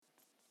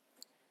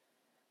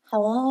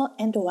Hello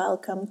and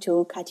welcome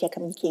to Katya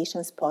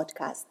Communications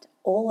podcast,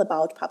 all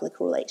about public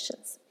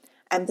relations.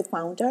 I'm the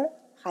founder,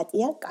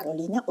 Hadia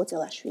Karolina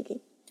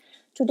Odilashvili.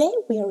 Today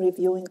we are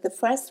reviewing the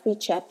first 3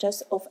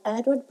 chapters of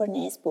Edward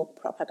Bernays' book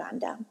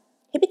Propaganda.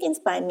 He begins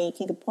by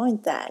making a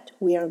point that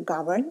we are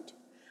governed,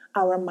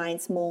 our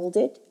minds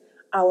molded,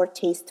 our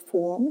taste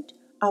formed,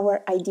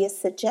 our ideas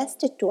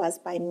suggested to us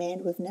by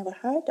men we've never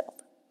heard of.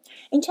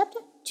 In chapter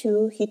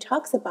 2, he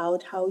talks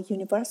about how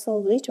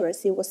universal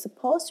literacy was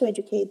supposed to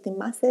educate the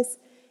masses.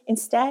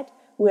 Instead,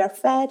 we are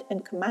fed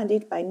and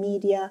commanded by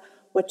media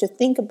what to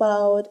think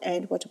about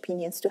and what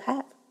opinions to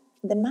have.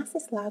 The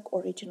masses lack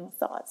original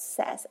thoughts,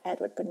 says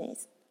Edward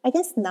Bernays. I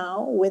guess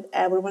now, with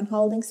everyone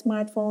holding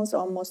smartphones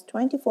almost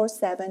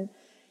 24/7,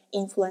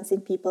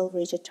 influencing people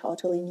reach a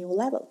totally new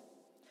level.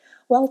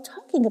 While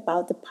talking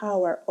about the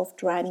power of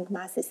driving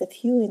masses a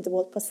few in the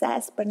world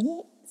possess,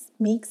 Bernays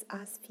makes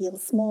us feel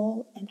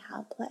small and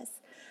helpless.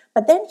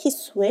 But then he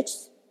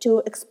switched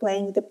to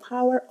explaining the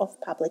power of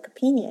public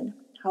opinion,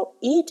 how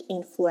it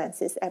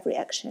influences every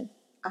action.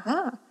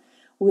 Aha!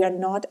 We are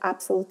not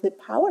absolutely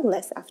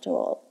powerless after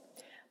all.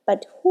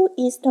 But who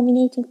is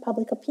dominating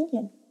public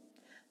opinion?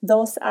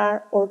 Those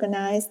are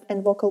organized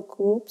and vocal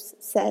groups,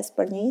 says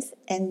Bernays,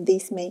 and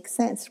this makes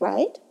sense,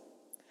 right?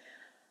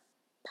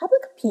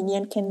 Public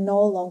opinion can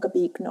no longer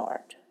be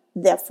ignored.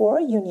 Therefore,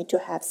 you need to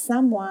have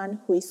someone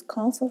who is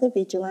constantly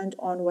vigilant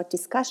on what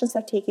discussions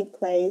are taking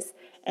place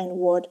and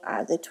what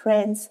are the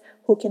trends,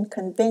 who can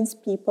convince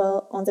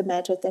people on the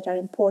matters that are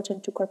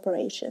important to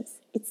corporations.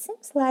 It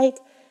seems like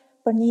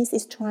Bernays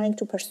is trying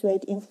to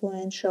persuade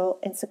influential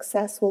and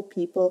successful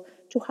people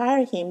to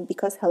hire him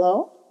because,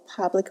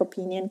 public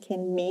opinion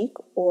can make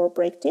or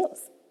break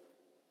deals.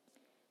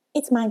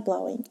 It's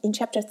mind-blowing. In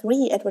chapter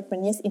 3, Edward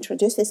Bernays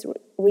introduces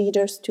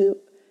readers to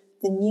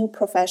the new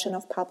profession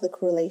of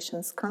public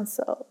relations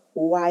counsel.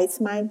 Why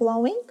it's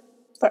mind-blowing?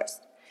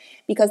 First,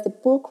 because the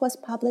book was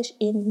published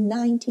in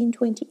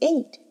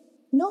 1928,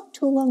 not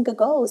too long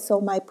ago, so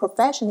my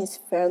profession is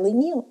fairly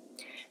new.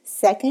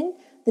 Second,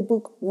 the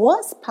book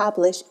was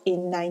published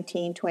in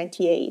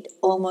 1928,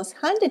 almost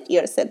 100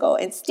 years ago,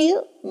 and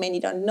still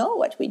many don't know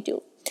what we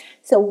do.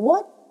 So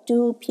what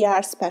do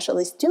PR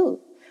specialists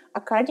do?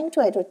 According to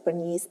Edward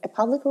Bernays, a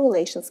public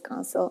relations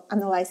counsel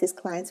analyzes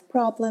clients'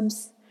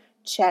 problems,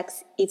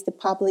 checks if the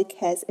public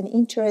has an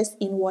interest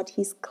in what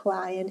his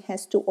client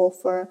has to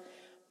offer,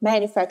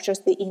 manufactures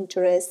the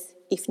interest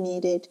if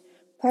needed,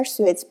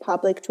 persuades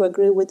public to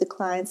agree with the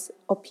client's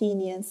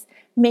opinions,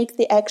 make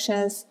the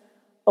actions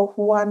of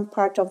one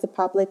part of the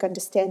public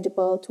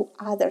understandable to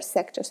other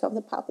sectors of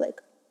the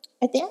public.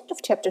 At the end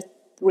of chapter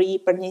 3,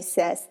 Bernays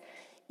says,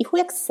 if we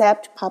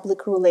accept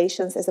public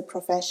relations as a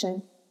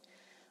profession,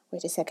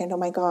 wait a second, oh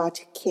my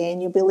God,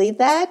 can you believe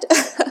that?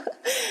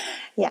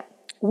 Yeah,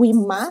 we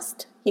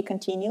must, he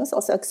continues,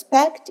 also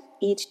expect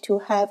it to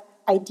have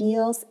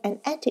ideals and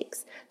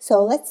ethics.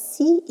 So let's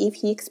see if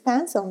he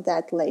expands on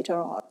that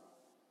later on.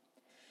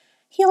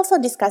 He also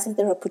discusses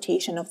the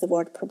reputation of the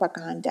word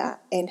propaganda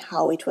and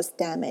how it was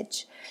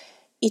damaged.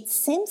 It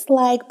seems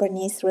like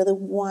Bernays really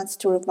wants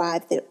to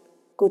revive the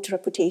good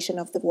reputation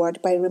of the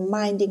word by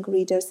reminding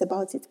readers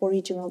about its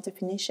original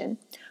definition.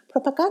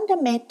 Propaganda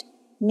meant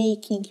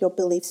making your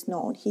beliefs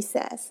known, he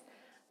says.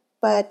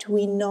 But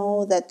we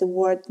know that the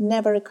word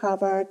never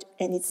recovered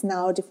and it's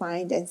now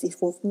defined as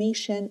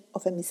information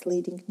of a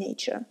misleading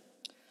nature.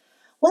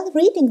 While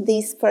reading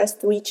these first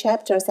 3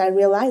 chapters, I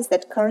realized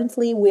that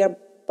currently we are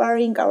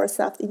burying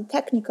ourselves in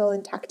technical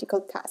and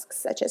tactical tasks,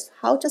 such as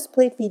how to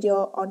split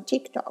video on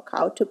TikTok,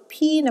 how to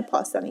pin a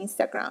post on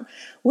Instagram,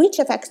 which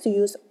effects to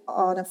use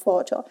on a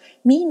photo.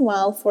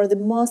 Meanwhile, for the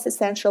most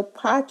essential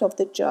part of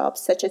the job,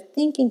 such as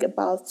thinking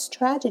about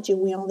strategy,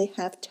 we only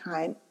have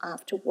time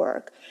after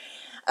work.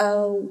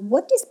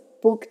 What this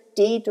book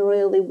did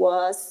really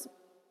was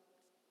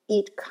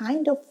it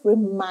kind of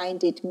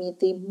reminded me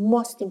the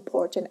most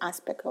important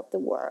aspect of the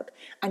work,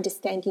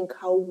 understanding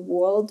how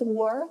world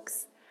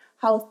works,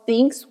 how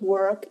things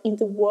work in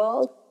the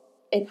world,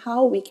 and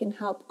how we can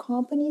help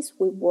companies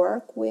we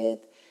work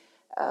with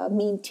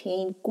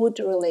maintain good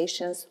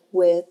relations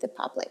with the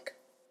public.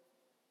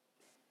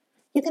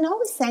 You can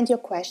always send your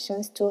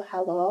questions to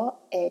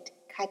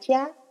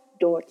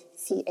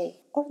hello@katya.ca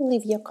or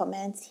leave your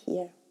comments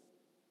here.